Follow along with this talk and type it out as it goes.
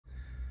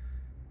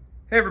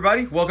Hey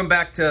everybody, welcome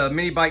back to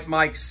Mini Bike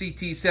Mike's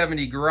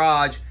CT70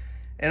 Garage.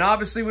 And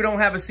obviously we don't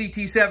have a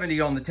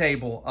CT70 on the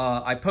table.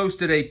 I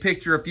posted a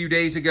picture a few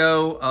days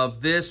ago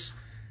of this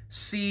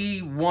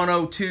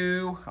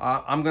C102,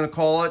 I'm gonna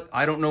call it.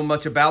 I don't know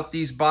much about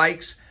these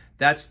bikes.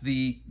 That's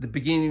the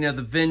beginning of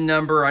the VIN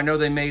number. I know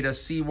they made a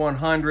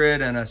C100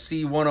 and a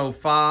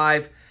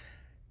C105.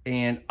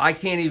 And I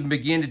can't even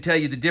begin to tell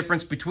you the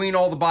difference between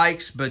all the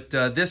bikes, but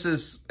this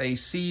is a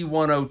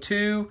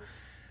C102.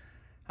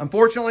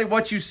 Unfortunately,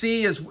 what you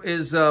see is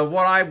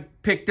what I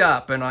picked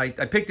up, and I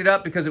picked it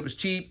up because it was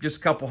cheap, just a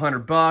couple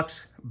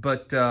 $100.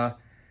 But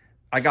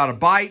I got a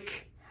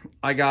bike,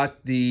 I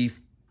got the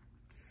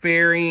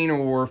fairing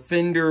or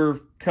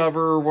fender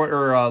cover,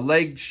 or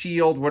leg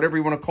shield, whatever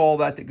you want to call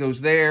that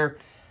goes there.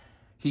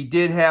 He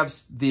did have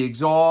the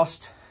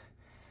exhaust.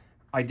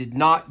 I did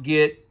not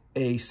get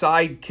a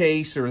side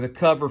case or the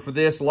cover for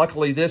this.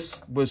 Luckily,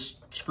 this was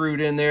screwed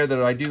in there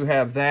that I do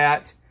have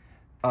that.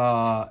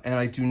 And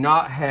I do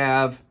not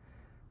have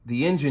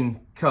the engine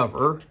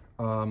cover.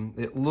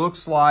 It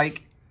looks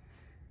like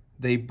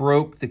they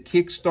broke the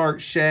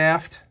kickstart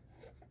shaft.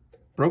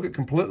 Broke it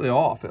completely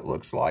off, it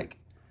looks like.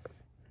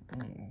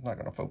 I'm not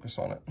going to focus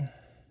on it.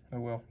 Oh,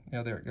 well.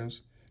 Yeah, there it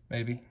goes.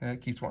 Maybe.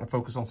 It keeps wanting to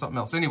focus on something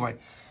else. Anyway,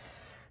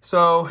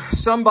 so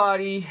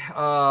somebody,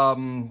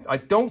 I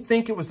don't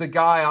think it was the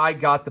guy I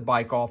got the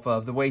bike off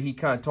of. The way he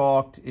kind of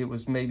talked, it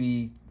was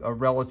maybe a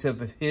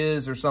relative of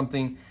his or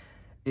something.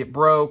 It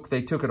broke.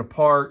 They took it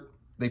apart.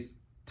 They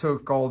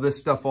took all this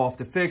stuff off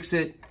to fix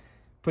it.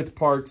 Put the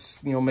parts,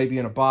 you know, maybe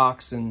in a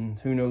box, and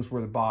who knows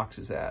where the box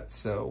is at.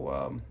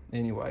 So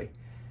anyway,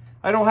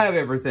 I don't have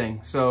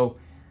everything. So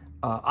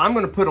I'm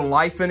going to put a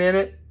Lifan in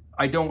it.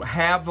 I don't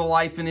have the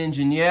Lifan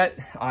engine yet.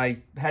 I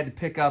had to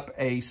pick up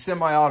a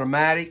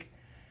semi-automatic.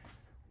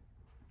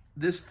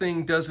 This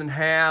thing doesn't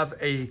have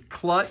a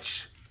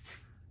clutch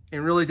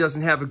and really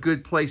doesn't have a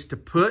good place to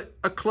put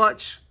a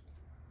clutch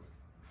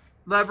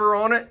lever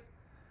on it.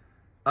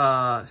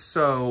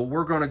 So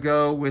we're going to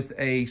go with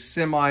a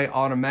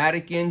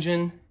semi-automatic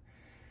engine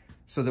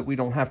so that we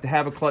don't have to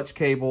have a clutch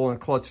cable and a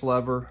clutch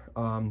lever.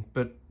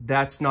 But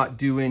that's not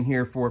due in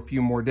here for a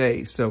few more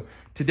days. So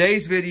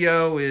today's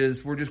video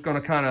is we're just going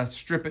to kind of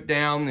strip it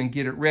down and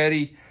get it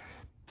ready.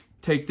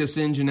 Take this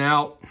engine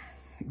out,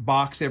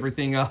 box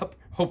everything up.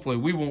 Hopefully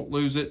we won't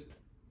lose it.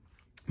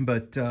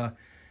 But,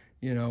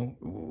 you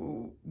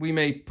know, we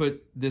may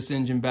put this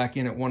engine back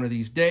in at one of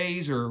these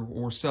days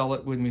or sell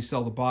it when we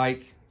sell the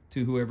bike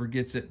to whoever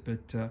gets it.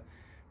 But, you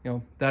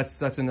know, that's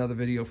another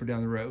video for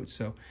down the road.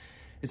 So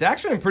it's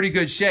actually in pretty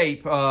good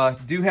shape.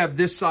 Do have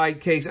this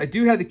side case. I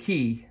do have the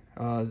key.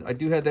 I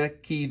do have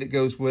that key that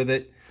goes with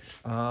it.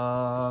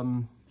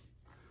 Can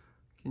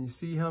you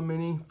see how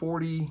many?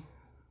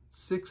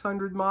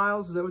 4,600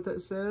 miles. Is that what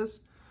that says?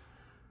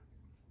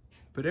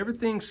 But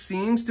everything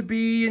seems to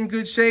be in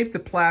good shape. The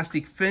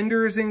plastic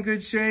fender is in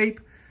good shape.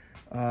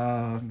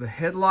 The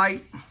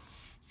headlight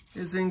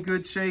is in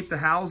good shape. The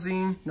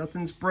housing,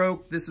 nothing's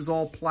broke. This is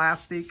all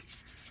plastic.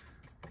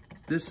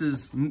 This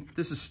is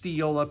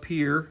steel up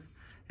here.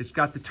 It's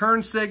got the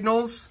turn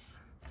signals.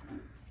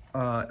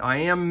 I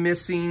am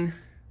missing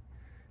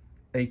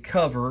a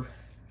cover,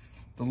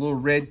 the little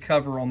red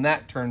cover on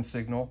that turn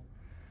signal.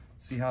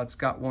 See how it's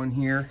got one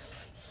here?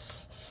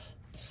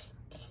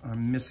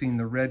 I'm missing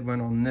the red one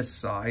on this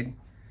side.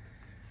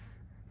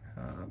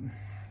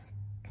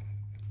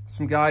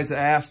 Some guys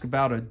ask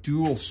about a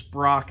dual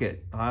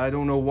sprocket. I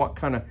don't know what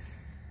kind of,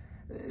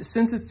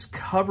 since it's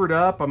covered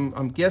up,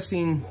 I'm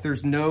guessing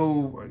there's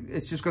no,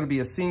 it's just going to be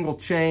a single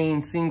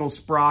chain, single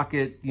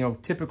sprocket, you know,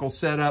 typical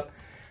setup.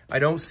 I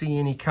don't see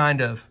any kind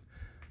of,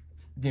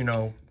 you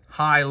know,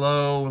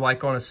 high-low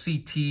like on a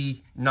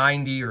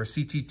CT90 or a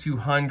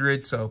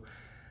CT200. So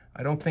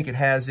I don't think it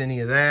has any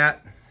of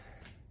that.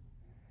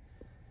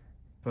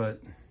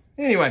 But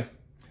anyway,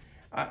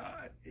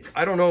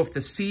 I don't know if the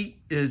seat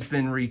has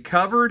been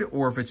recovered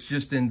or if it's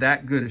just in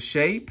that good a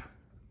shape.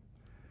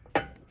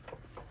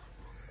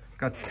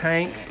 Got the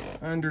tank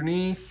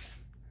underneath,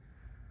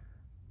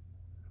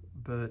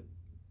 but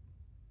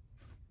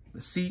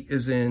the seat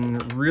is in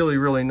really,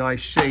 really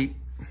nice shape.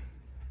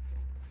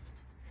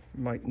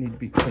 Might need to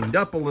be cleaned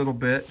up a little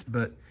bit,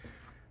 but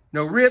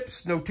no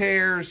rips, no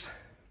tears.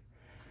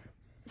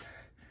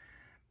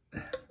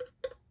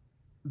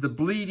 The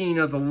bleeding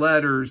of the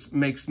letters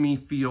makes me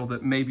feel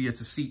that maybe it's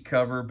a seat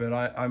cover, but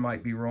I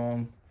might be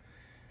wrong.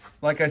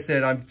 Like I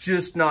said, I'm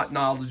just not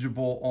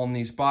knowledgeable on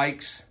these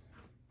bikes.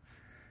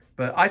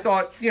 But I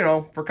thought, you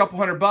know, for a couple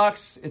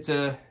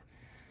 $100,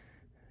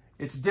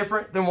 it's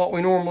different than what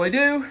we normally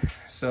do.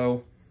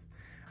 So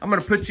I'm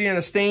going to put you in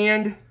a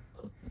stand,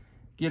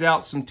 get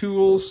out some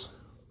tools,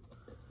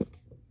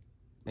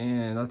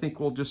 and I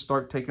think we'll just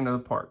start taking it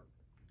apart.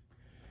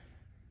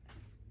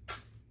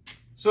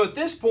 So at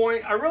this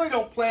point, I really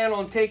don't plan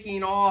on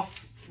taking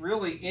off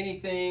really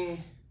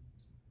anything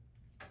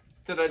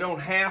that I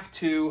don't have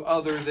to,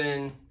 other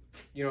than,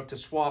 you know, to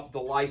swap the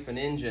Lifan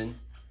engine.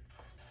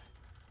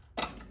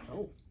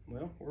 Oh,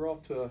 well, we're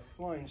off to a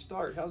flying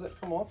start. How's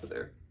that come off of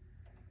there?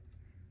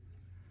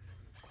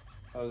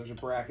 Oh, there's a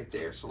bracket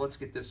there, so let's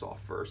get this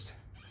off first.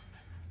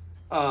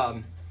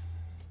 You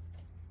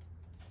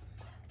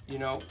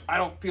know, I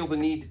don't feel the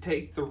need to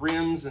take the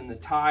rims and the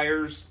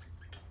tires.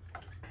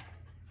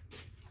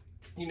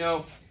 You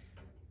know,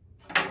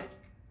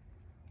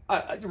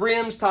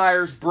 rims,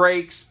 tires,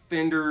 brakes,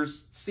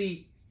 fenders,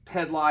 seat,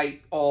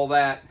 headlight, all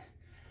that.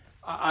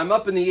 I'm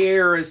up in the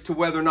air as to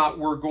whether or not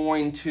we're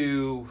going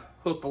to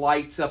hook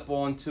lights up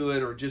onto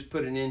it or just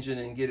put an engine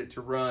and get it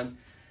to run.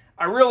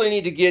 I really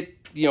need to get,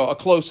 you know, a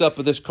close-up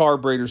of this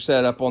carburetor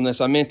setup on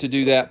this. I meant to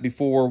do that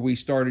before we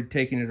started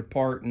taking it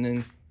apart and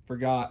then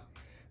forgot.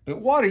 But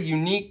what a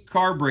unique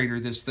carburetor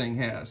this thing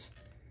has.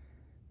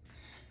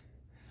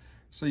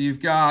 So you've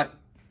got,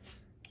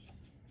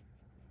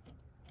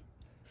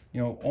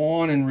 you know,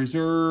 on and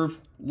reserve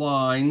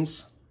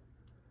lines,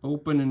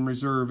 open and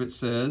reserve it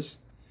says.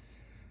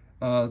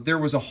 There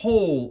was a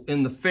hole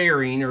in the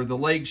fairing or the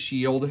leg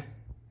shield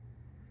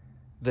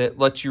that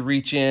lets you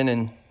reach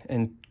in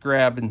and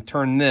grab and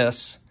turn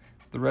this.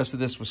 The rest of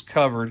this was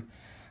covered,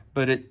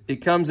 but it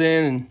comes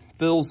in and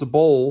fills the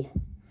bowl,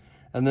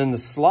 and then the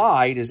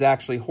slide is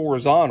actually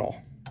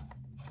horizontal.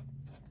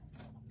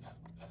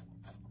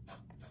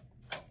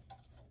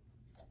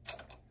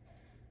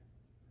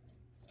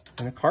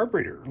 And the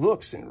carburetor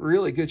looks in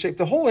really good shape.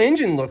 The whole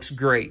engine looks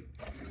great.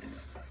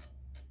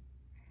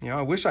 You know,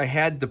 I wish I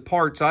had the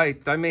parts. I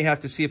may have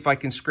to see if I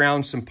can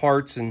scrounge some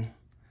parts,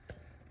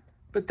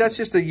 but that's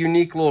just a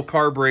unique little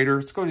carburetor.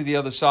 Let's go to the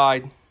other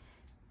side.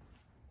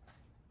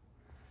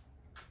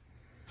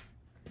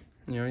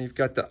 You know, you've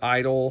got the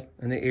idle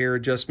and the air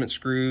adjustment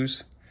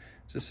screws.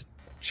 Is this a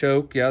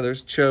choke? Yeah,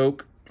 there's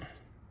choke.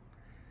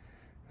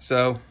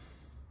 So,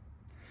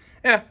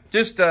 yeah, I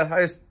just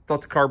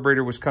thought the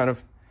carburetor was kind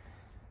of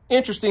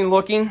interesting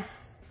looking.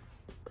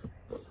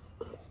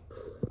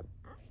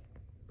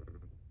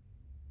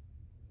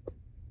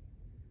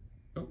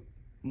 Oh,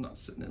 I'm not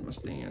sitting in my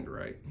stand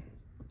right.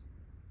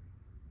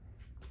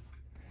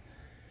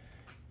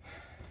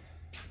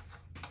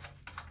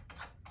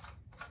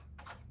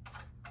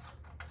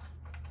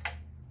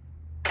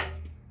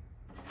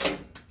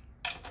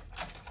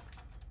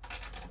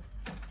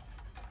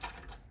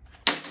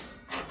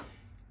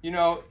 You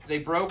know, they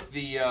broke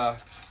the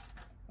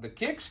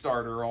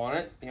Kickstarter on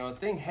it. You know, the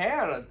thing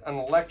had an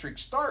electric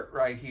start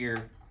right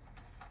here.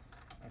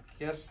 I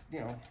guess,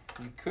 you know,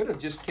 you could have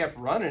just kept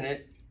running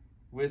it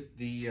with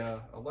the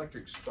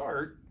electric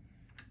start.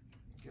 I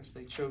guess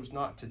they chose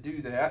not to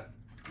do that.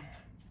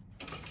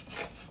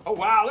 Oh,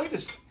 wow, look at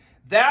this.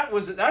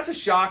 That's a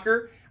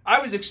shocker.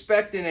 I was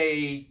expecting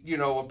a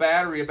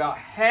battery about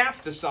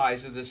half the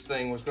size of this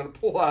thing was going to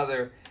pull out of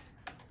there.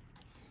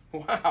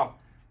 Wow.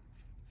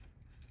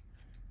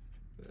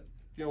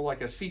 You know,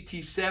 like a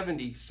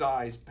CT70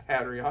 size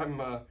battery.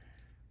 I'm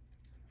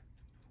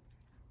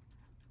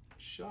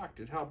shocked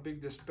at how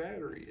big this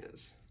battery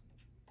is.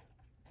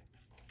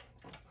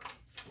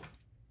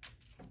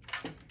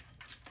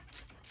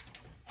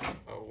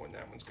 Oh, and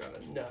that one's got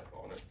a nut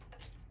on it.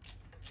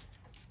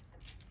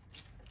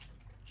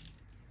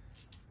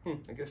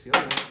 I guess the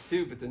other one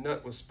too, but the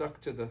nut was stuck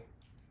to the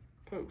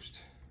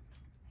post.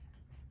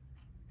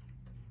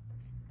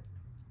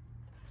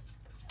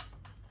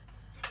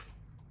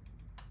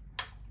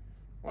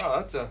 Wow,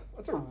 that's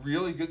a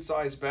really good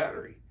sized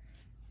battery.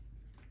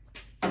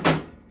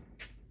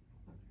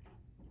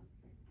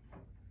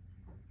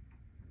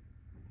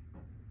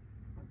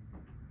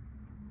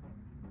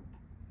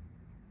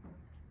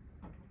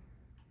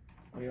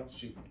 Well,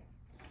 shoot.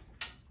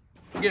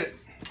 Forget it.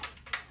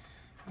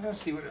 Let's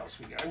see what else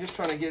we got. I'm just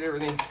trying to get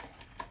everything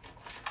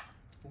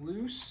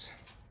loose.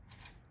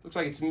 Looks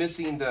like it's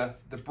missing the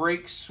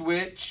brake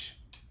switch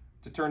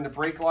to turn the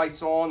brake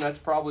lights on. That's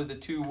probably the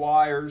two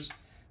wires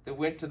that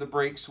went to the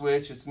brake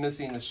switch. It's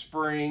missing the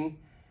spring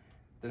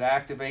that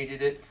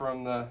activated it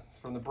from the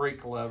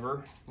brake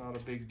lever. Not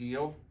a big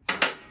deal.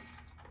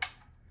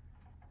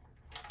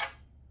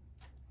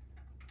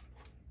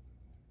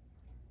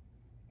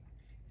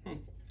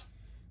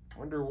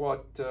 Wonder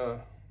what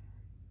that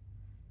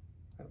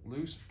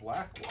loose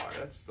black wire.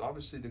 That's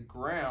obviously the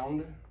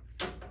ground.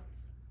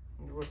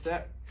 Wonder what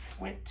that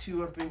went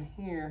to up in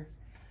here.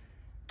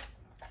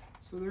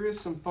 So there is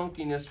some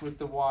funkiness with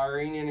the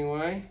wiring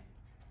anyway.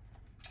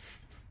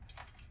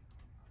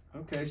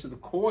 Okay, so the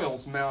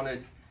coil's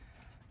mounted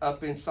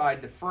up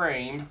inside the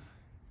frame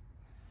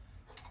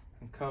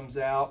and comes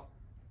out.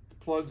 The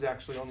plug's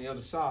actually on the other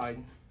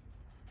side.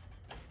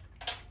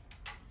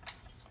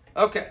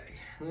 Okay,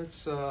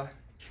 let's we're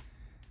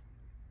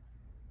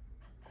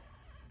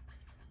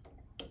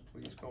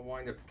just gonna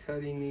wind up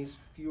cutting these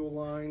fuel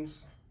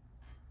lines.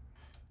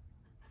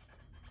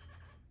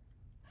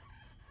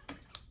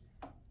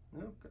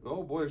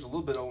 Oh boy, there's a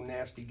little bit of old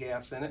nasty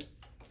gas in it.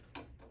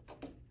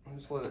 I'll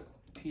just let it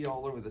pee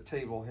all over the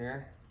table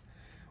here.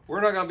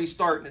 We're not going to be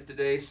starting it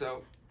today,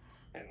 so.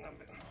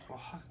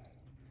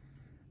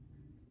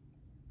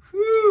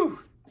 Whew!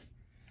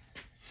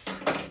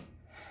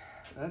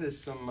 That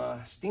is some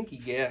stinky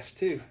gas,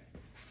 too.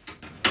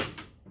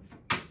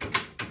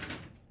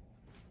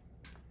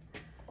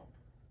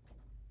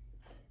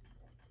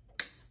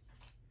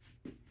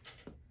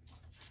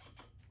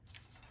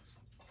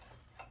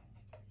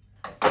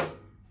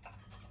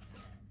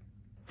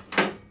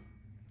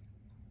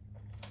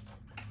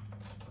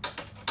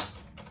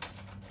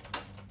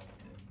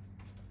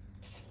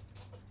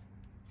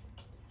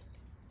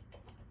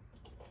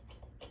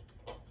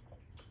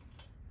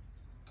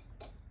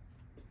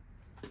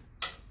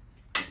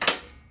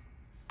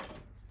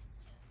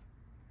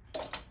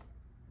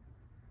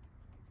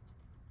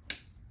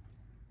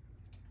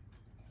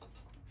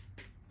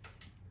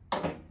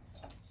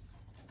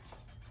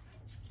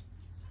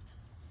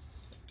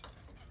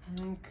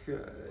 Okay.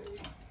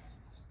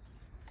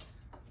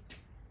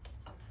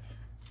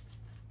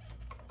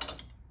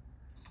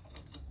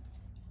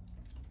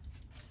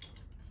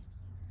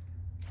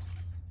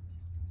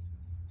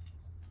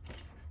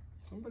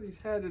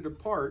 Somebody's had it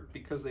apart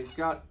because they've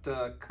got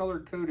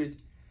color-coded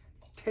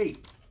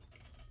tape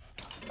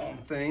on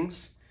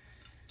things,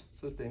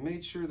 so that they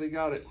made sure they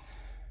got it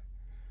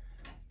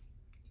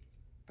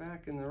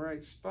back in the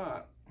right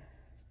spot.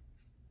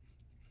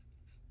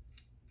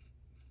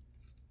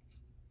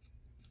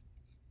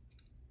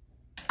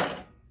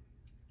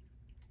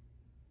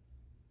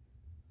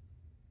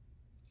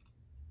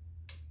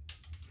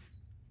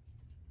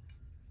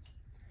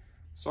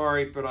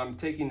 Sorry, but I'm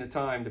taking the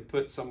time to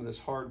put some of this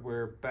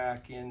hardware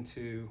back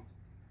into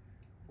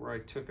where I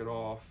took it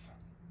off.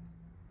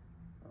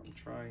 I'm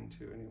trying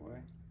to anyway.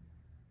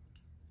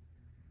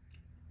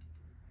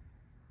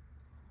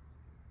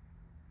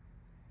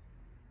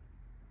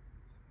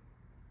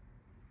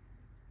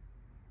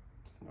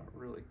 It's not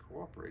really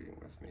cooperating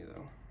with me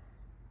though.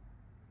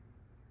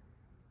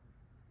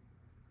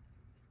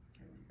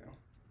 There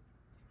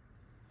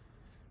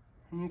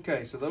we go.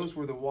 Okay, so those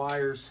were the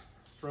wires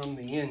from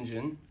the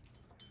engine.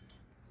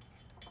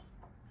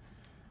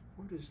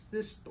 What is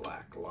this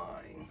black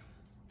line?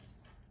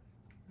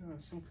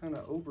 Some kind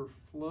of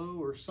overflow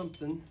or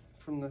something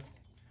from the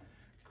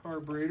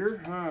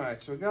carburetor. All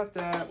right, so we got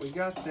that, we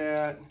got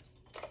that.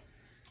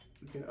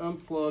 We can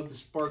unplug the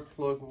spark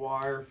plug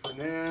wire for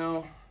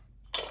now.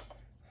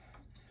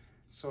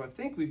 So I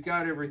think we've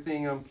got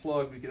everything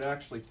unplugged. We could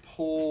actually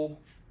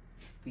pull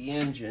the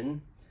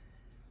engine.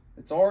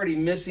 It's already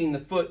missing the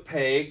foot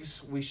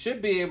pegs. We should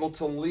be able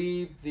to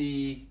leave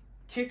the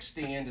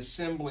kickstand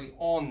assembly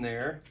on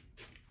there.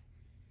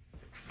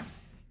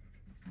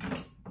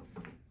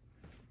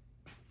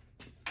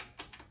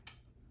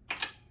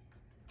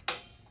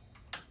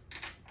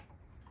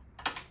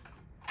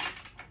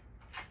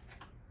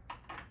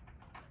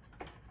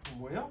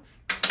 Well,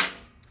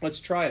 let's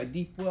try a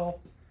deep well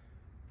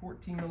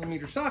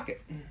 14mm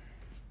socket.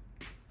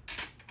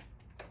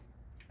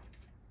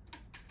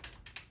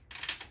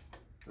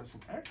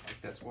 Doesn't act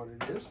like that's what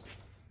it is.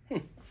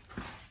 It's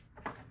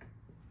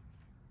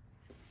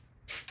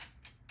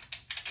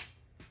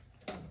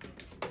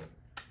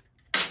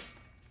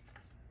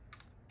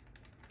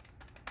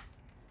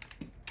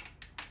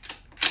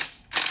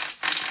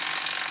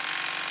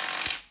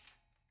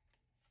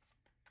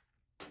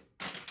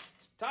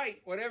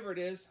tight, whatever it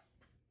is.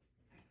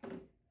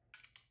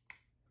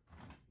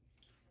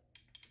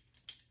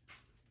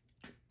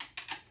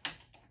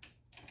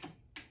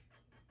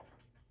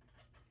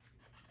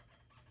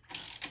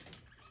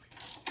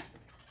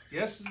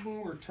 Yes,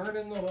 we're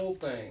turning the whole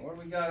thing. What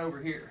do we got over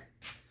here?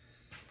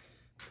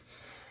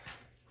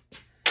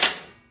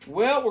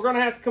 Well, we're going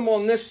to have to come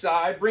on this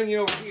side, bring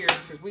you over here,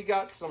 because we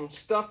got some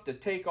stuff to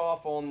take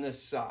off on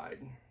this side.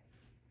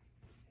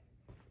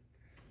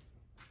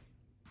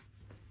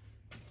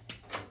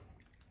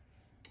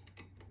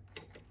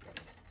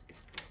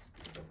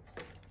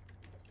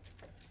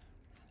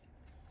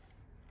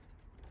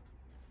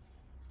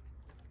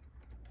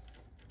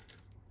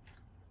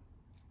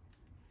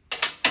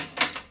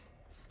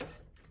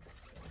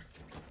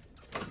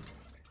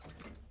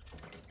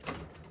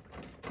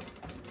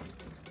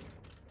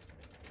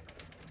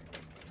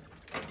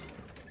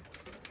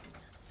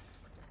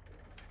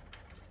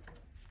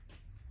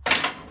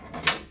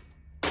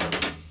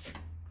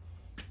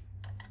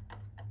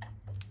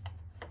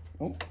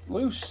 Oh,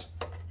 loose.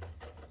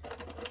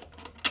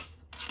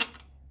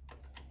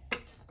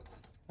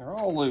 They're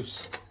all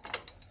loose.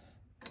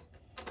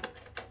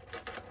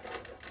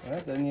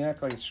 That doesn't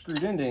act like it's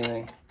screwed into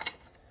anything.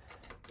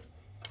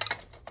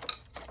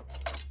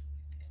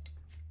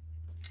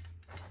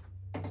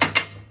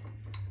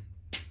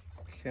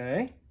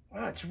 Okay.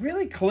 Wow, it's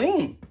really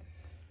clean.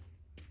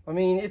 I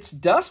mean, it's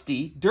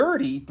dusty,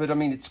 dirty, but I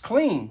mean, it's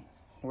clean.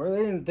 Well,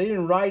 they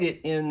didn't write it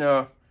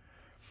in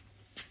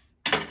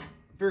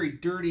very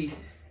dirty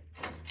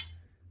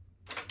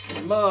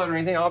mud or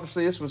anything.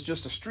 Obviously, this was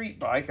just a street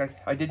bike.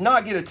 I did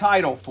not get a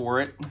title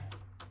for it.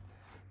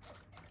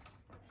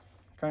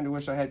 Kind of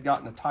wish I had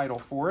gotten a title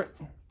for it,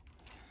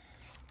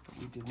 but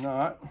we did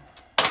not.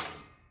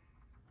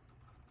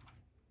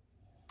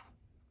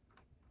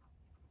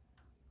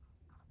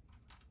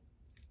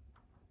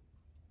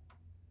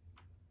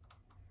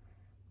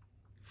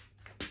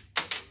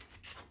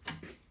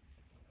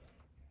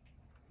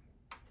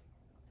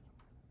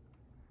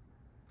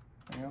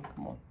 Now,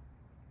 come on.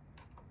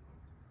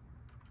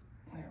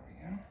 There we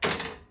go.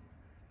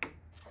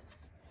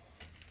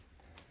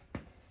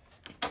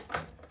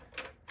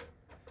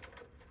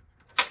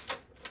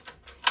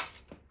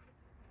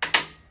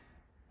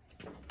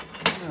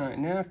 All right,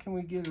 now can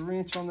we get a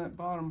wrench on that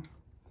bottom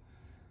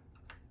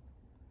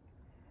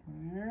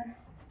there?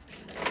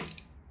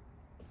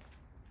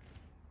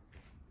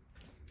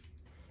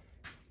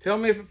 Tell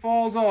me if it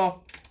falls off.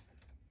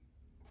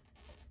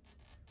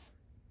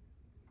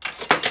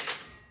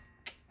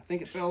 I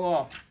think it fell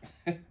off.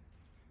 There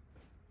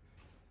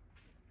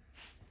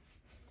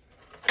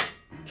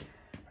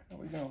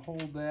we go. I'll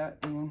hold that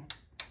in.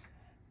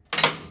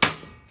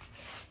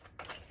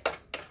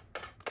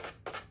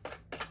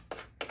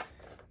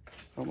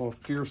 I don't know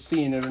if you're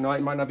seeing it or not.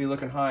 You might not be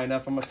looking high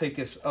enough. I'm going to take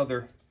this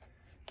other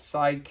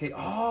side case.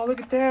 Oh,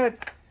 look at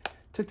that.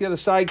 Took the other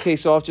side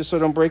case off just so I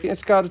don't break it.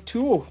 It's got a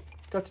tool.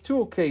 Got the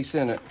tool case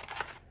in it.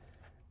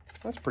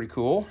 That's pretty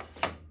cool.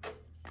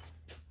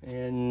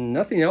 And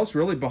nothing else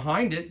really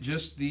behind it.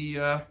 Just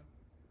the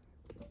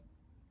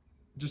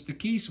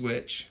key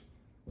switch.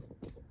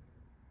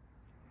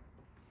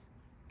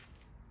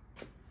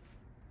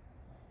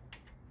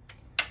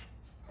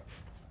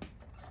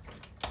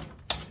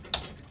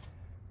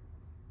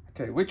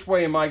 Okay, which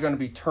way am I going to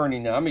be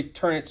turning now? Let me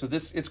turn it so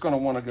it's going to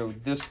want to go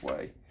this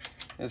way,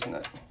 isn't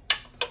it?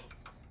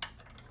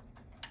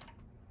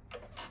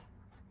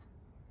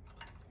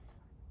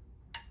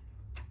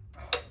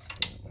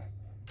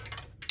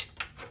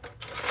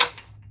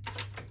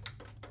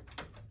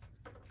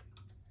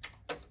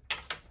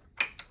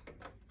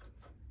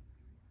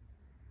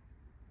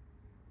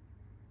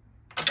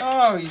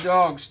 Oh, you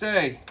dog,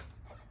 stay.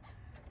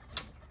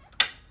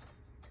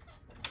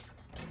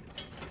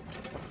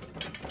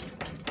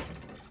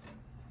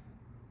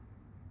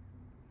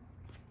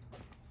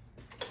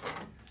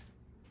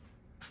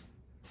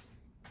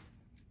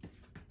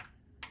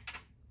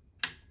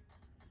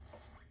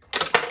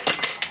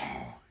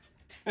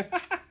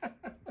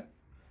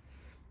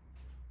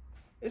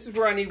 This is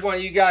where I need one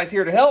of you guys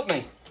here to help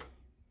me.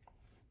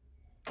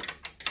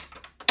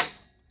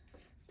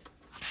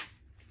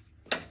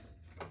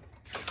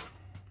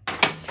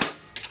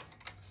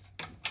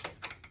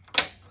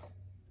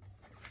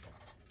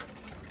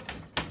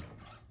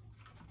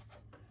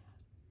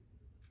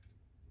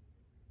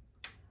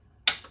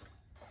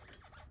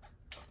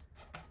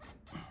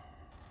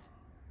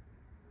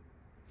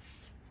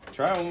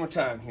 Try one more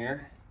time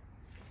here.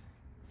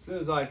 As soon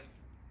as I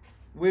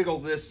wiggle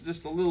this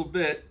just a little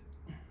bit,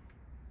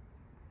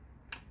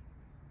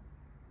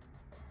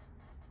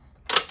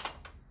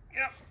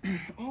 yep,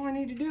 all I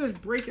need to do is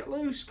break it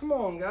loose. Come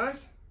on,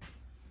 guys.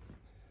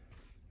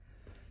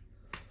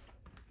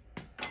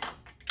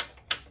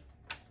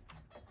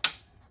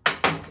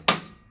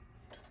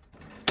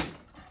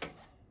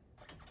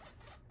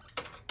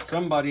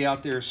 Somebody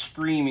out there is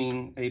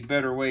screaming a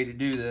better way to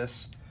do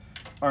this,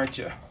 aren't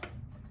you?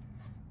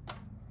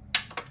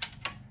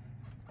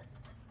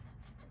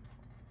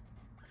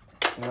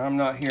 And I'm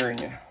not hearing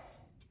you.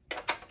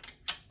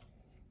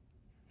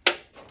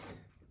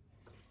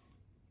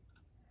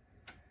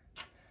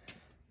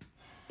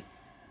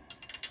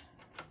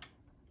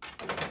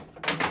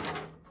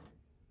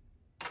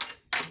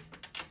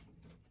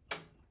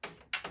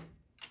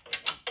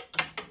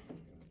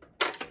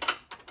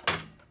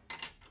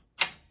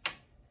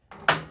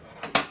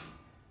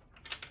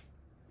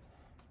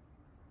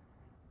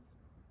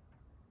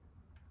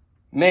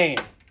 Man,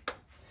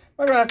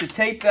 I'm gonna have to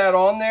tape that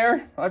on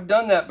there. I've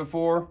done that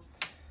before.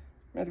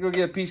 I have to go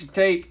get a piece of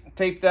tape,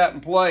 tape that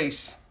in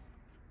place.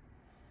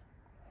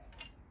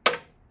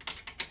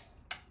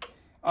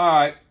 All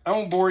right, I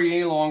won't bore you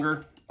any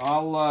longer.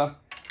 I'll, of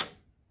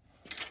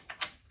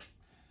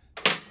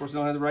course, I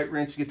don't have the right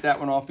wrench to get that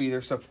one off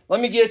either. So let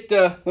me get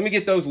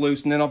those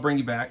loose, and then I'll bring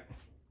you back.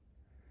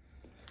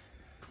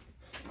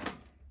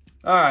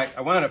 All right,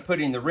 I wound up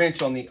putting the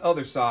wrench on the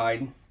other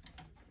side,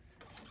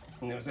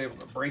 and I was able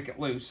to break it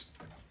loose.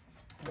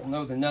 We'll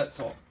know the nut's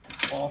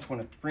off when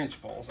a wrench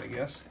falls, I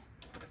guess.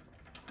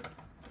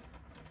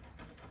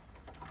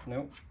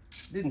 Nope,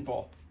 didn't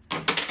fall.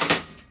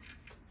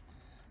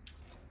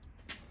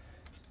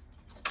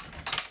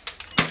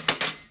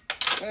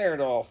 There it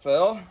all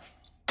fell.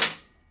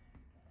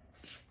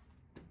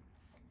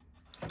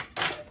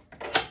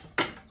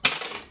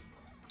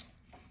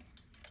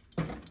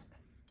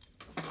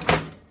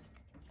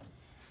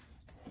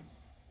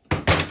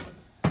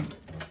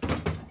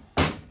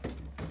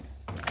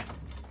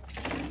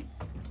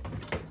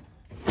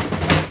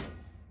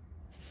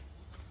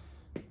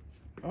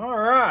 All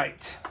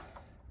right.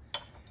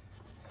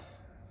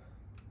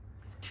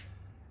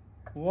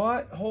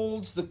 What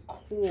holds the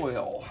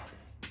coil?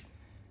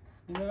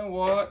 You know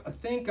what? I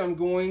think I'm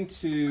going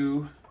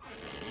to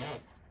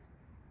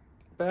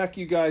back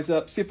you guys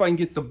up, see if I can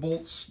get the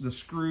bolts, the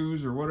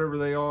screws, or whatever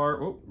they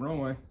are. Oh, wrong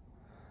way.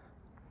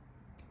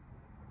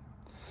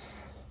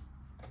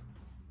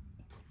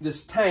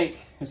 This tank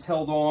is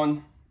held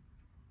on.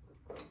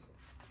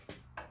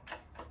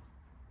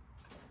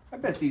 I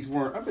bet these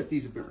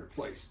have been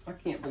replaced. I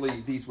can't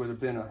believe these would have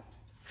been a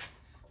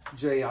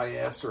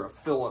JIS or a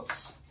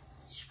Phillips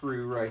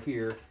screw right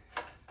here.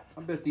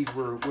 I bet these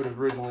would have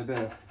originally been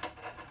a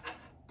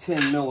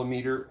 10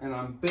 millimeter, and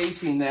I'm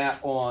basing that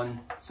on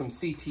some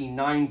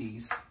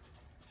CT90s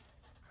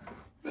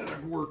that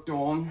I've worked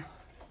on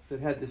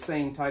that had the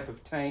same type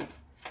of tank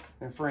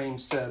and frame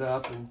set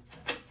up, and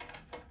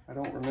I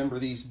don't remember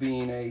these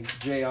being a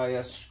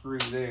JIS screw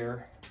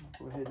there.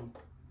 I'll go ahead and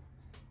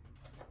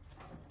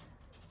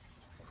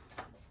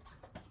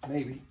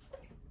maybe.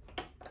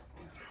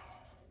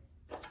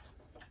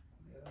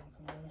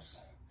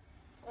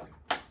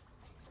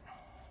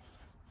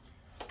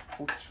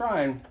 we'll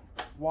try and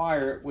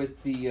wire it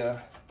with the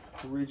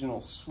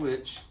original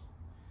switch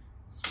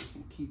so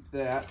we can keep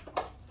that.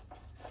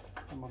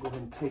 I'm gonna go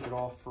ahead and take it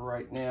off for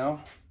right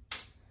now.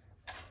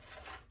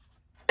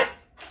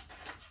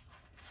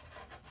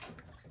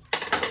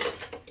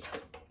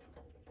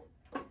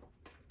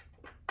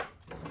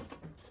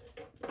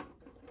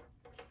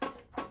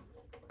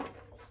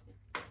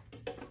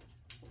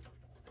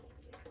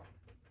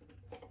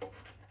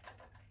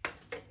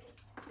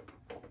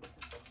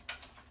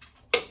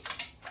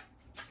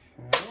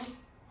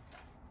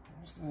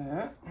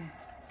 That.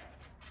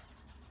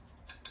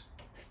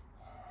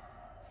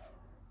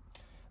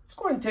 Let's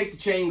go ahead and take the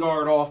chain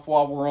guard off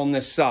while we're on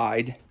this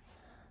side.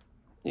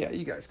 Yeah,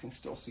 you guys can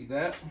still see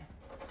that.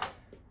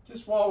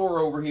 Just while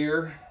we're over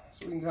here,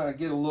 so we can kind of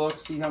get a look,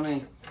 see how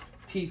many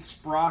teeth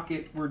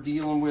sprocket we're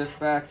dealing with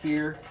back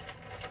here.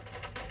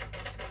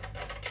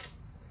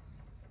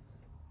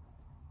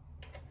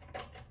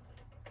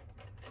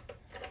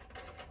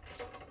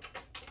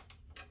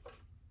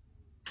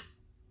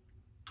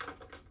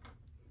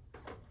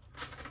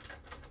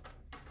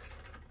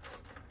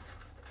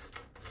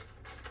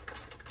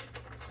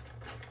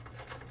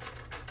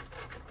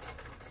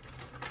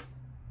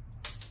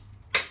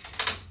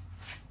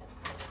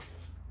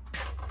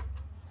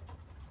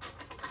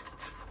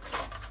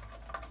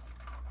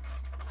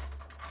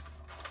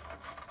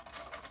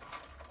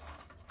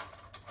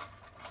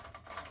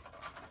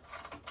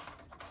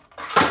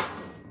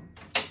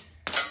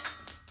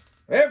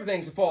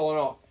 Everything's falling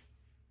off.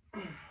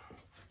 Here's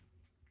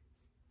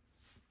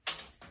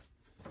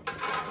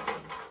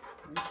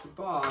the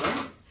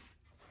bottom.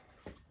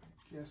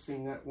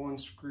 Guessing that one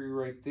screw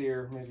right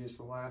there, maybe it's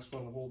the last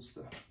one that holds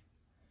the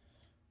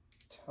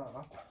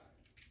top.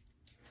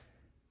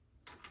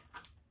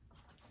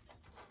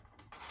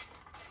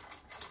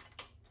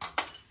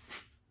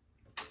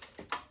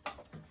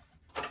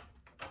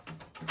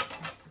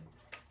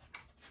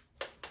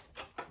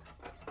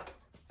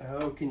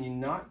 Oh, can you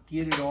not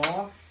get it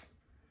off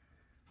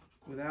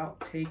without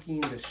taking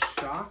the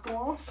shock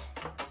off?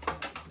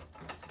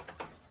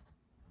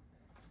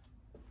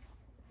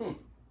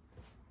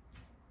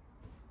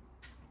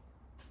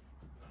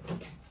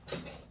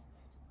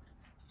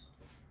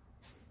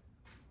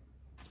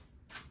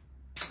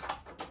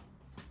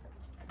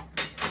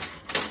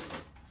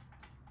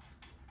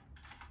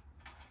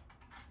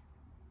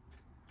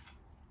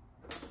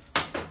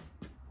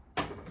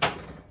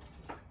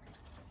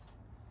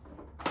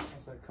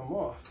 How's that come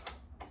off?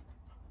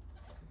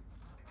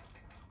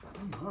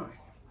 Oh my.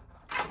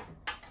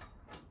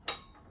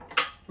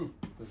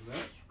 Does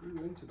that screw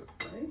into the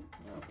frame?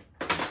 No.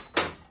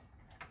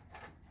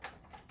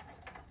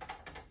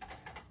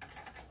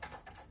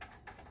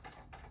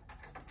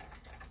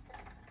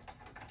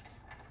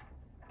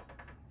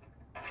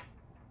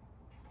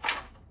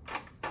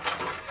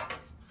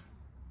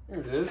 Here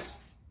it is.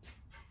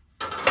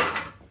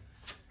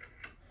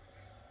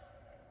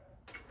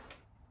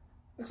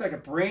 Looks like a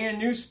brand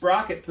new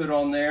sprocket put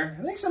on there.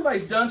 I think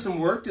somebody's done some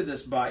work to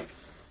this bike.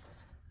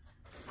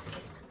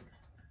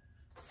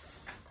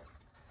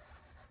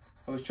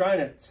 I was trying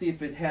to see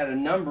if it had a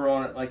number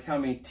on it, like how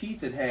many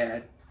teeth it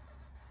had.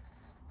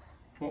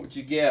 What would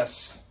you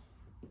guess?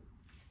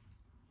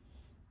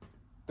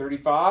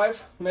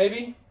 35,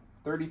 maybe?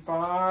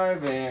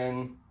 35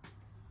 and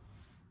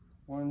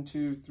 1,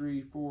 2,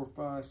 3, 4,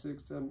 5,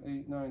 6, 7,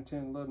 8, 9,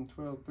 10, 11,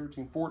 12,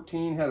 13,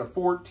 14. Had a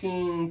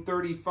 14,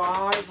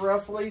 35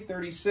 roughly,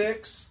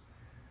 36.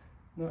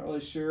 Not really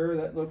sure.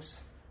 That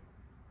looks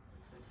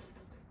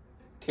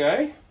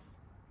okay.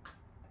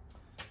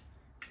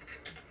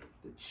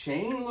 The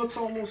chain looks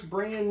almost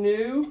brand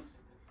new.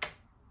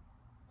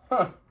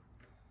 Huh.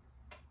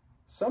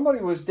 Somebody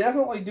was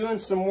definitely doing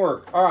some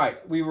work. All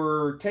right, we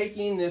were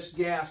taking this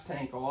gas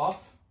tank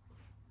off.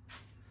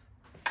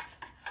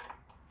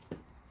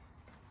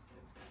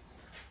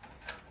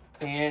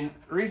 And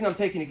the reason I'm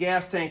taking the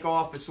gas tank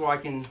off is so I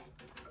can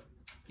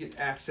get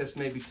access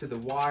maybe to the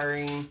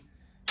wiring.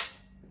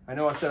 I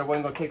know I said I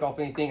wasn't going to take off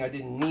anything I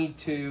didn't need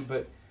to,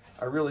 but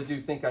I really do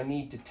think I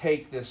need to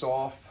take this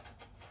off.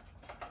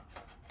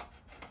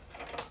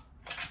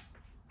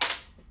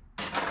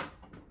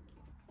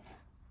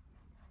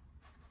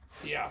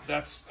 Yeah,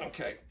 that's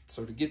okay.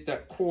 So to get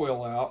that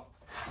coil out,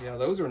 yeah,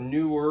 those are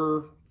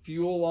newer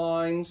fuel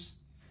lines.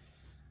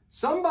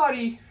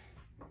 Somebody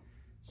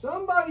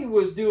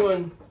was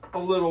doing a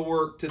little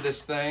work to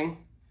this thing.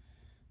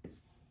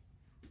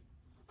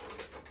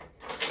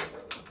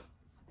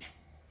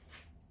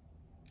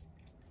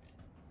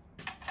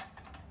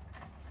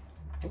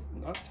 Oh,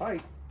 not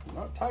tight,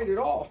 not tight at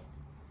all.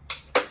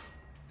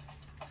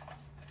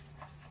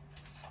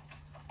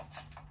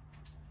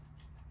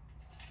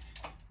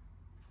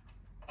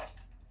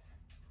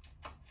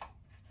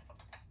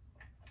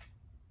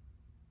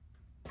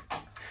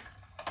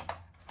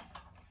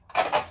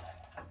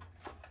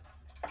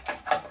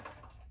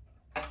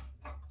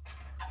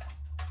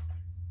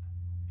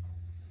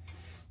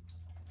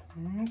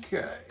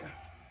 Okay.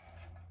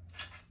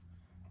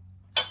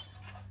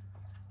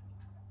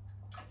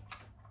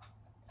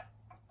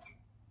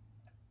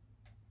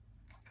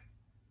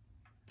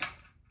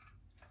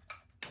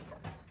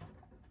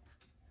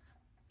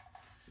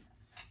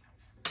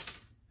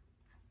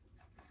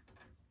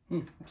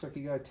 Looks like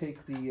you gotta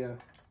take the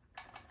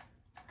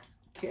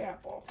cap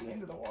off the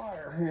end of the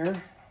wire here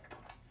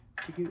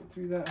to get it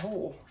through that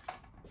hole.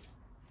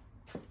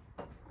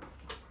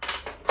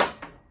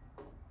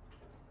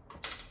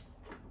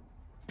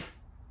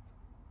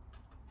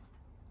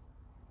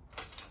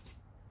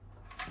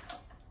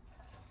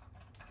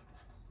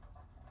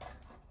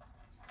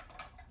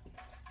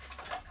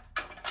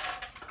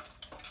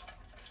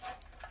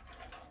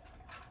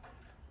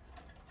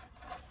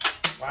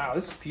 Wow,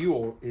 this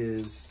fuel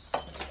is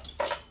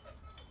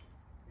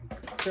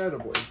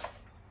incredibly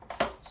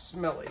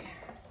smelly.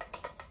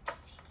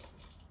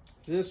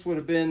 This would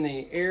have been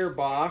the air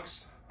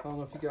box. I don't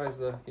know if you guys,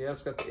 yeah,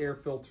 it's got the air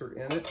filter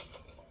in it.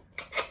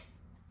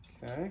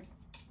 Okay.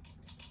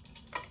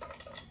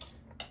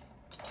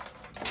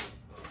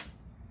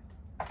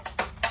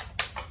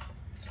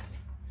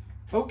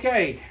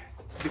 Okay,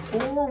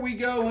 before we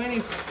go any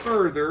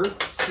further,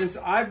 since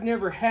I've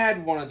never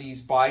had one of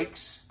these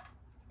bikes,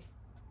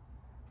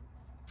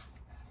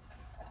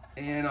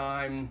 and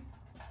I'm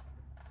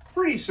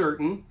pretty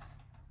certain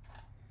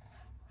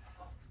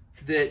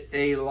that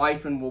a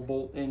Lifan will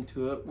bolt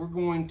into it, we're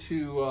going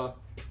to,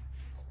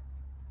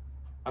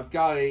 I've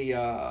got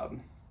a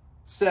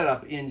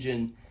setup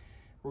engine.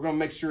 We're going to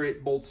make sure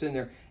it bolts in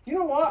there. You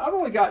know what? I've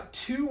only got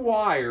 2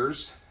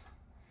 wires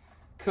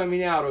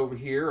coming out over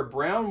here, a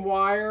brown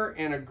wire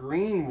and a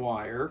green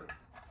wire.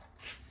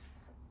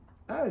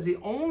 That is the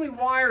only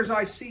wires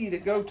I see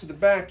that go to the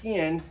back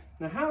end.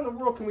 Now, how in the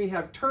world can we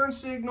have turn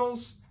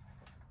signals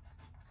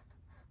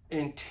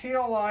and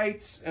tail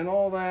lights and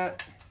all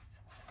that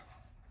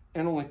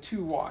and only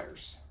 2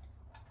 wires?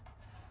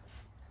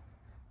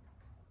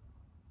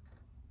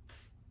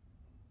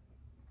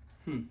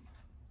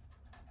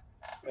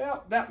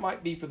 Well, that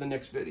might be for the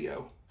next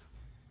video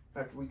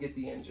after we get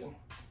the engine.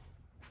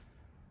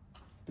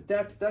 But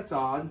that's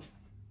odd.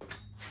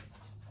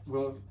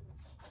 Well,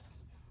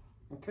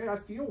 okay, I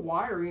feel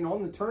wiring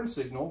on the turn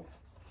signal,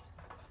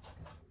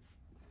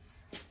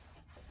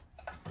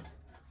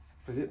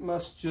 but it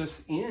must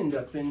just end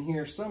up in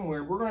here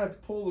somewhere. We're gonna have to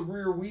pull the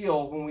rear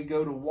wheel when we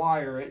go to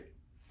wire it.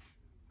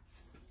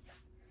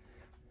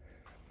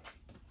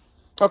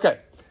 Okay,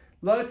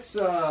 let's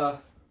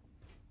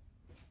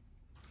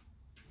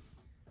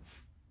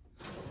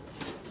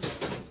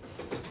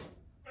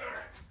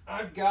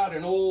I've got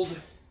an old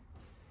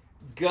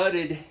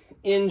gutted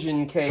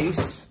engine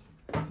case,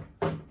 and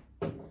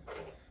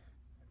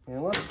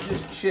let's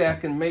just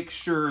check and make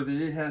sure that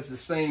it has the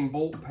same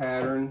bolt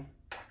pattern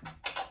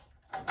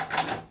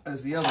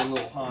as the other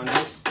little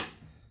Hondas.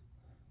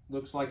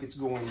 Looks like it's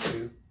going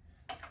to.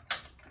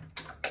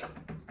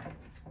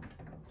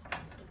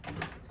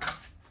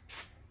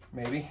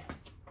 Maybe.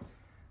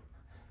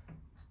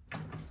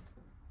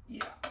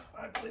 Yeah,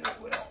 I believe it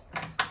will.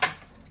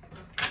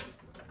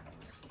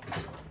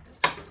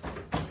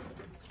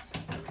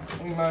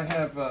 We might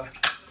have,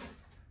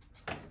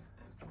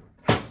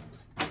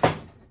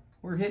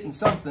 we're hitting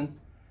something.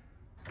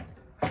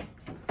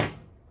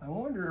 I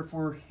wonder if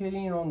we're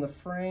hitting on the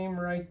frame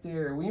right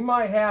there. We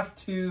might have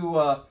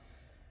to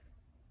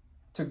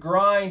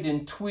grind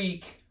and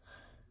tweak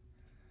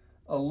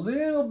a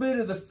little bit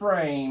of the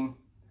frame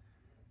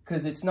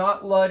because it's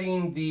not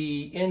letting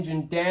the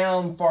engine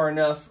down far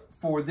enough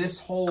for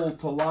this hole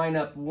to line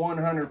up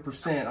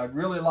 100%. I'd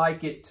really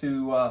like it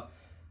to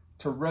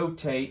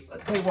rotate. I'll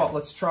tell you what,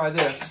 let's try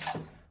this.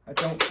 I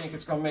don't think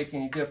it's going to make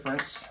any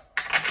difference.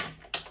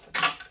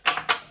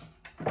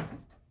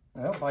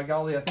 Well, by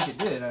golly, I think it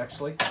did,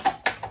 actually.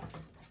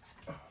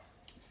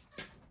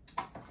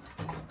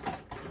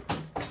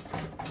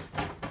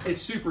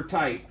 It's super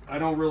tight. I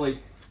don't like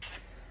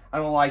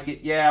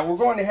it. Yeah, we're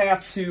going to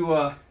have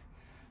to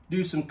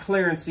do some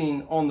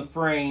clearancing on the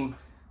frame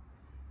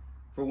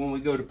for when we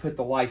go to put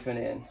the Lifan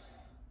in.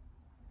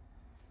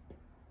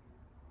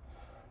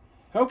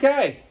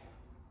 Okay.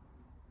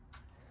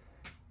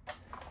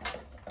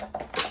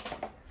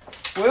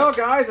 Well,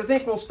 guys, I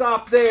think we'll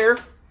stop there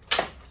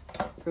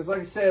because,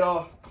 like I said,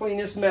 I'll clean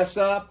this mess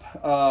up.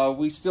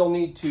 We still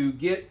need to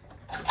get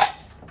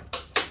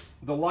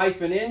the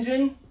Lifan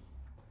engine.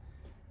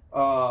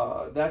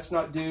 That's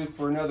not due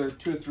for another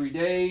 2 or 3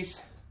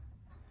 days.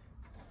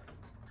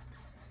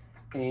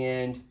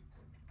 And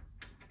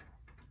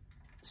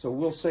so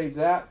we'll save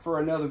that for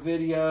another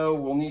video.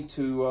 We'll need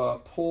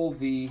to pull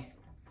the...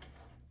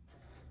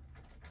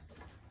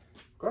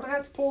 Gonna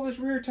have to pull this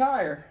rear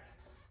tire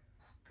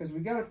because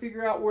we got to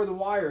figure out where the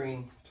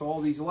wiring to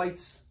all these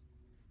lights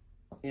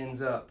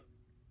ends up.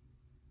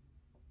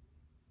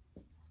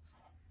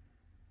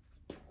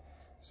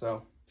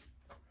 So,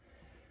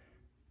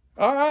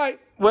 all right,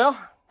 well,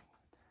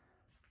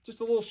 just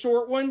a little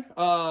short one.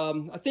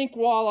 I think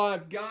while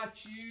I've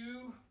got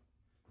you,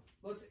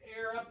 let's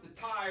air up the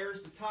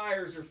tires. The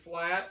tires are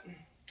flat.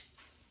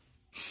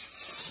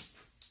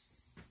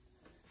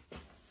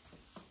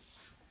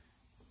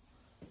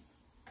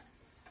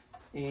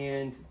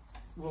 And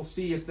we'll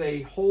see if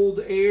they hold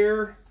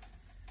air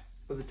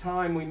by the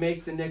time we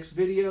make the next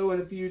video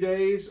in a few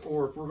days,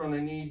 or if we're going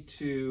to need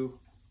to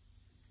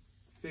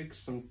fix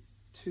some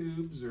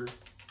tubes or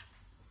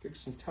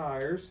fix some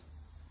tires.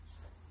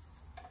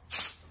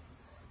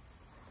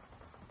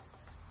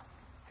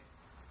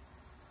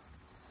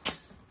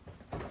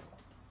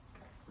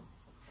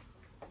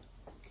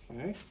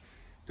 Okay,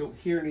 don't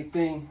hear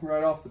anything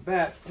right off the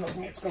bat. It tells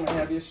me it's going to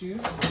have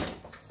issues.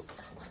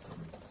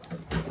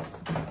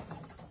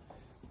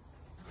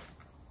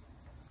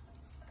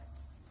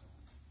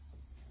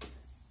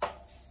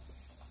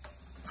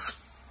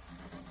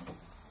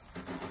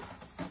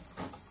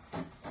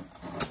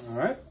 All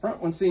right,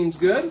 front one seems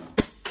good.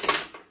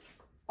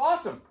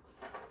 Awesome.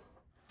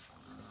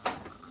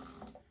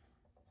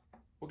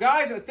 Well,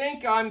 guys, I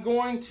think I'm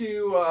going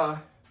to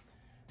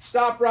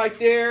stop right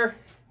there.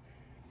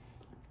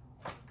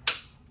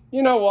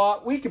 You know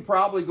what? We could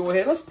probably go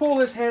ahead. Let's pull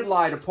this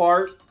headlight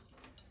apart.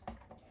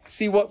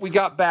 See what we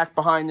got back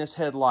behind this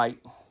headlight.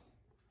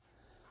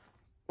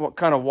 What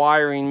kind of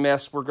wiring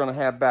mess we're going to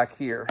have back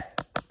here.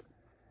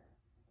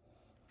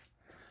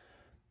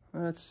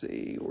 Let's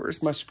see.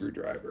 Where's my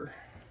screwdriver?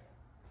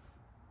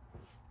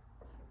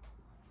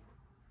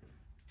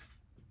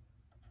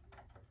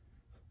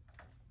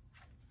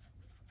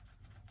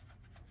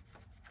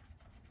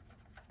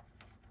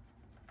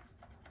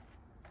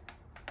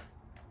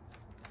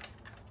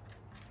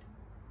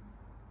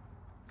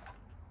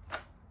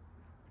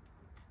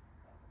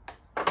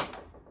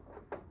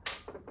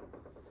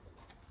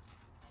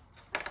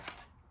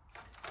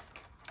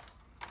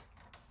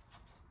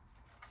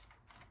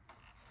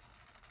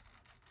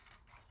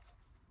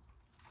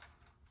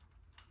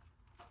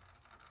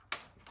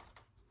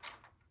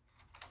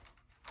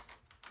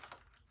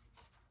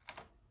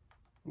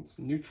 It's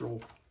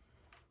neutral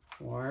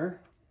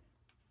wire.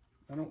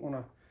 I don't want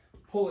to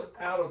pull it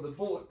out of the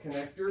bullet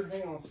connector.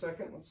 Hang on a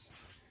second. Let's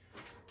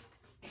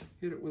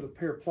hit it with a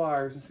pair of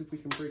pliers and see if we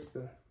can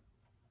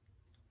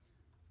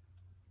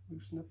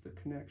loosen up the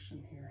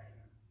connection here.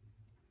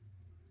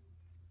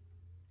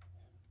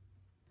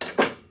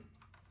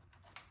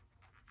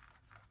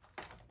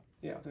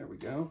 Yeah, there we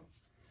go.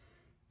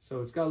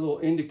 So it's got a little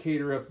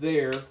indicator up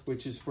there,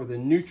 which is for the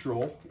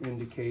neutral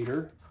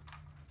indicator.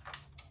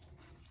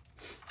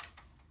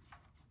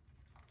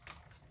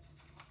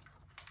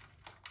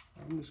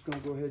 I'm just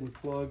going to go ahead and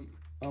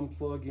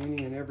unplug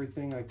any and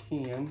everything I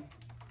can.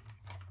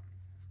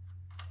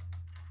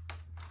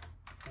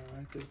 All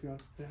right, they've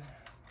got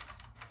that.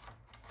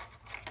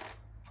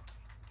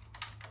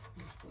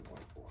 Here's the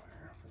white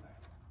wire for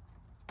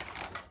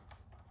that.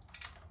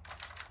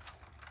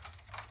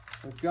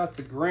 I've got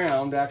the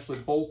ground actually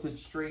bolted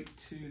straight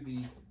to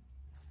the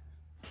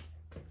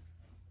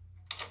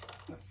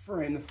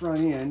front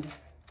end. So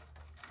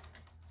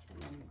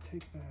we're going to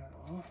take that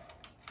off.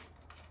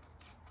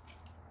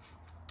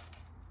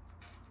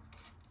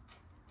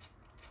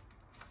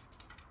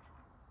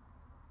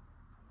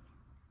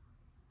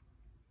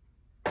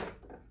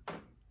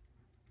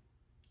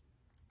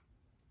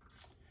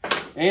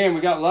 And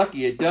we got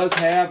lucky. It does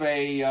have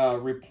a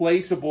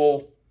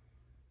replaceable,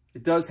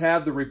 it does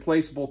have the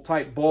replaceable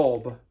type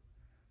bulb.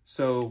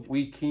 So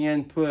we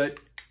can put,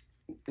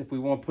 if we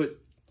want to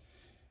put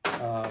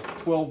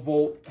 12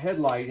 volt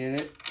headlight in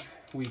it,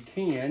 we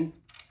can,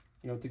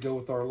 you know, to go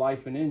with our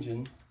Lifan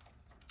engine,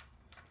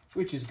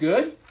 which is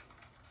good.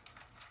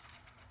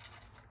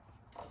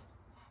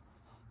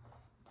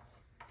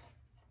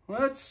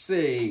 Let's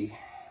see.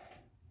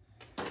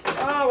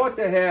 Oh, what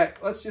the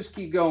heck. Let's just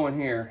keep going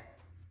here.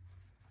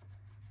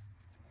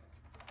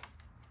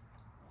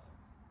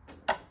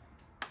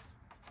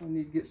 I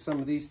need to get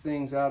some of these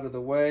things out of the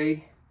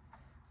way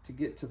to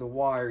get to the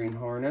wiring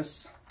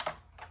harness.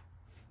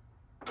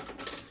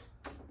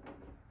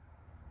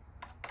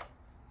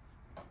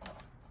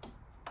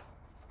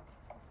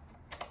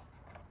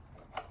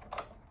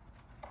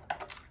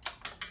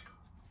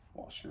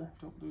 Washer,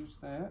 don't lose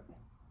that.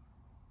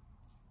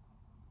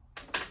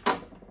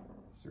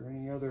 Is there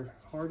any other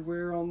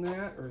hardware on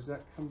that, or is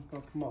that come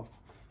off?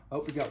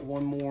 Oh, we got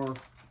one more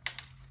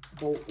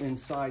bolt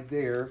inside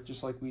there,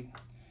 just like we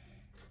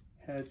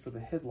had for the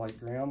headlight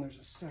ground. There's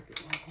a second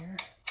one here.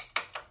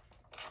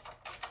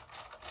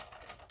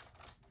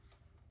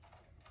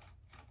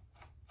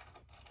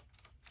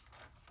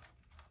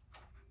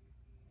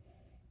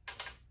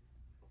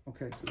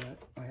 Okay, so that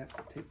I have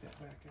to take that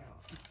back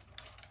out.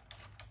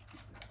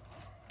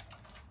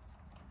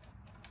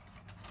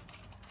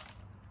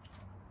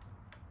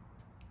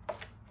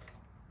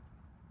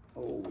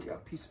 Oh, we got a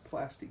piece of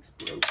plastic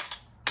broke.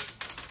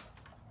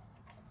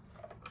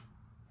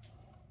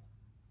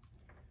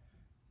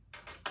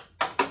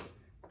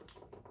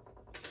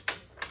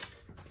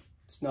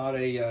 Not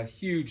a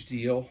huge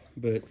deal,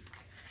 but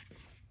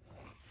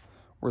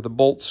where the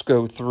bolts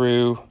go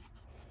through,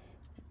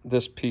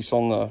 this piece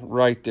on the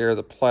right there,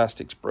 the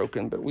plastic's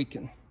broken, but we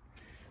can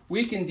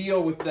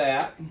deal with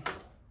that.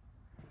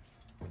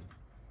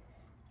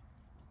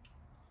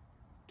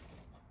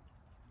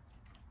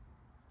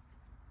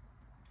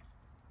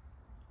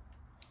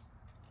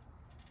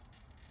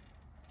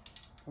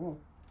 Oh.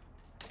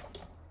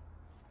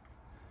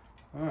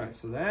 All right,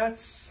 so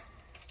that's,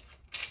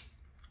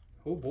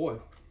 oh boy.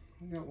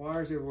 We got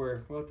wires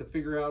everywhere. We'll have to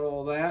figure out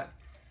all that.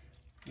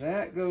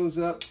 That goes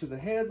up to the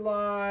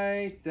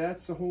headlight.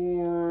 That's a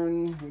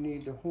horn. We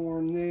need the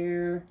horn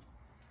there.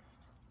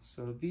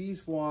 So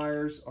these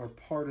wires are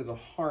part of the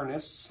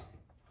harness.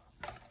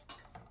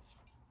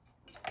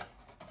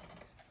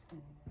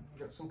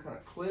 Got some kind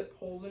of clip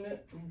holding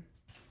it.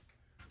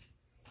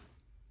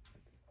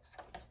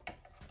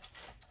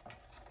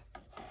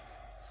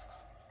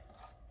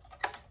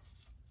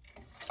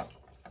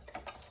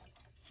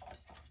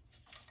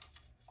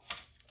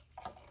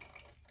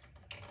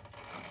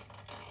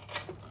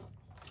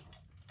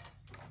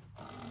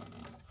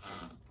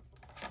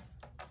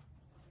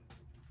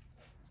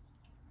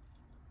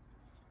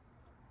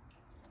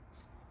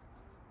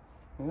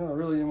 I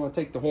really didn't want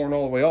to take the horn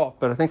all the way off,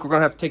 but I think we're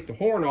going to have to take the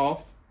horn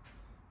off.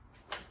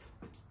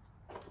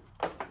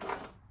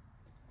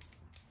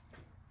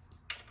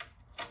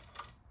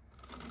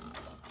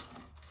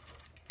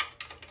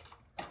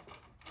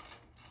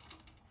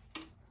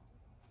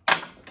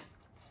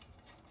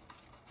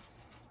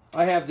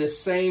 I have this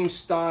same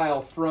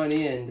style front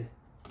end,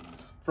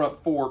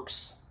 front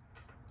forks,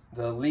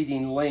 the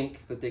leading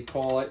link that they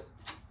call it,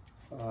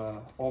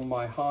 on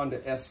my Honda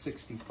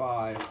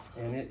S65,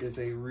 and it is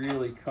a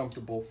really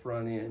comfortable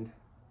front end.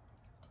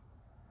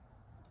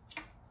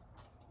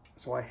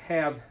 So I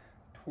have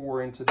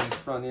tore into these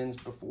front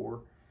ends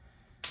before.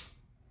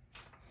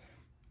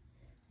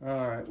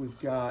 All right, we've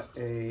got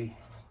we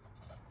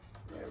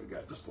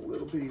got just a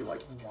little bitty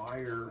like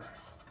wire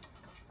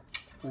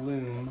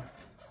loom.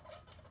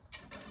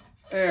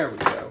 There we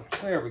go.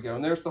 There we go.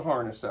 And there's the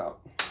harness out.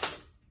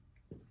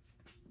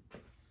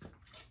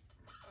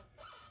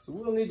 So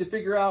we'll need to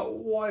figure out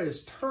what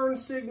is turn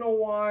signal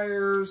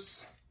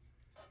wires,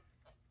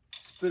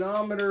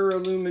 speedometer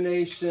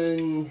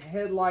illumination,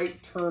 headlight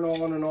turn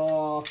on and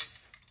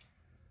off,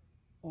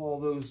 all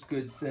those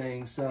good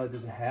things.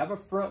 Does it have a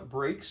front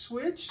brake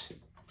switch?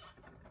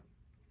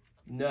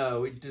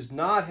 No, it does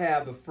not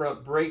have a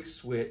front brake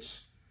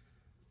switch.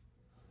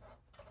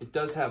 It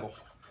does have a...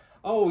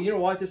 Oh, you know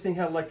what? This thing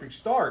had electric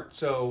start.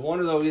 So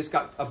one of those, it's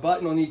got a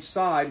button on each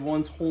side.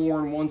 One's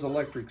horn, one's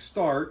electric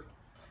start.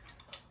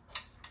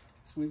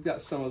 So we've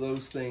got some of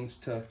those things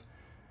to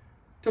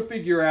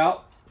figure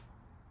out.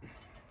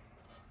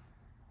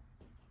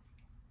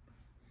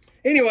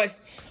 Anyway,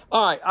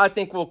 all right, I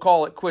think we'll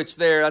call it quits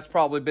there. That's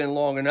probably been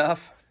long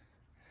enough.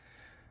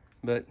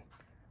 But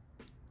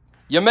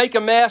you make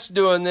a mess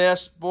doing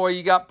this. Boy,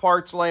 you got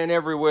parts laying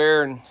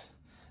everywhere and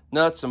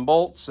nuts and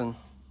bolts and...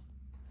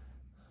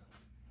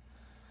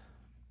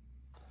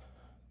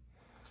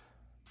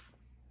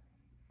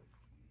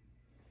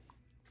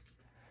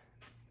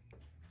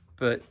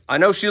 But I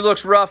know she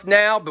looks rough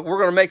now, but we're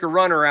going to make a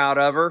runner out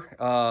of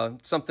her.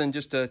 Something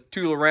just to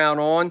tool around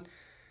on.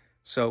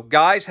 So,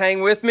 guys,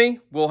 hang with me.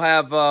 We'll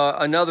have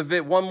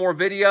one more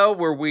video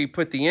where we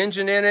put the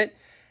engine in it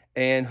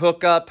and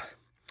hook up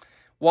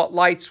what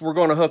lights we're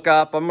going to hook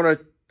up. I'm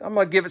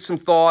gonna give it some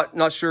thought.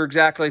 Not sure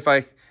exactly if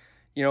I,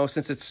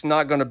 since it's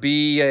not going to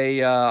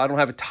be I don't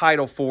have a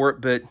title for it,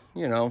 but,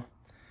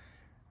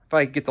 if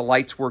I get the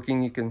lights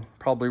working, you can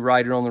probably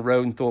ride it on the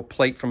road and throw a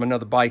plate from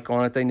another bike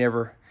on it. They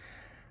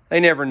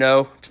never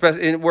know.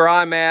 Especially where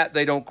I'm at,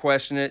 they don't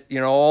question it.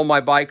 All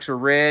my bikes are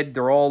red.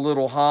 They're all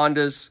little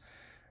Hondas.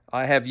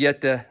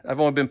 I've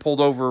only been pulled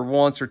over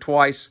once or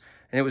twice,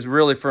 and it was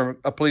really from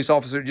a police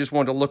officer who just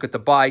wanted to look at the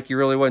bike. He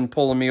really wasn't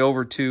pulling me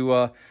over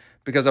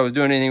because I was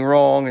doing anything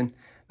wrong, and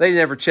they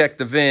never checked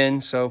the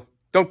VIN. So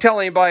don't tell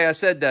anybody I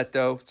said that,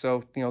 though.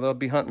 So, they'll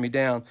be hunting me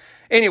down.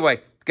 Anyway,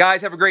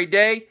 guys, have a great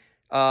day.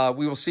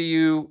 We will see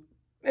you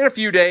in a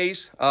few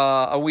days,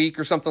 a week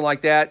or something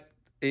like that.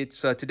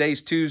 It's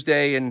today's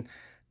Tuesday, and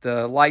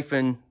the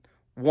Lifan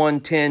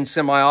 110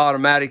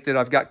 semi-automatic that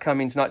I've got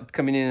coming is not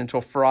coming in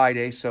until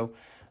Friday. So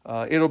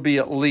it'll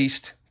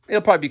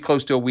probably be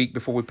close to a week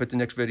before we put the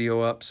next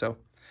video up. So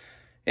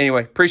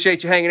anyway,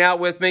 appreciate you hanging out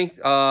with me,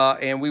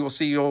 and we will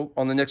see you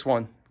on the next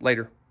one.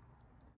 Later.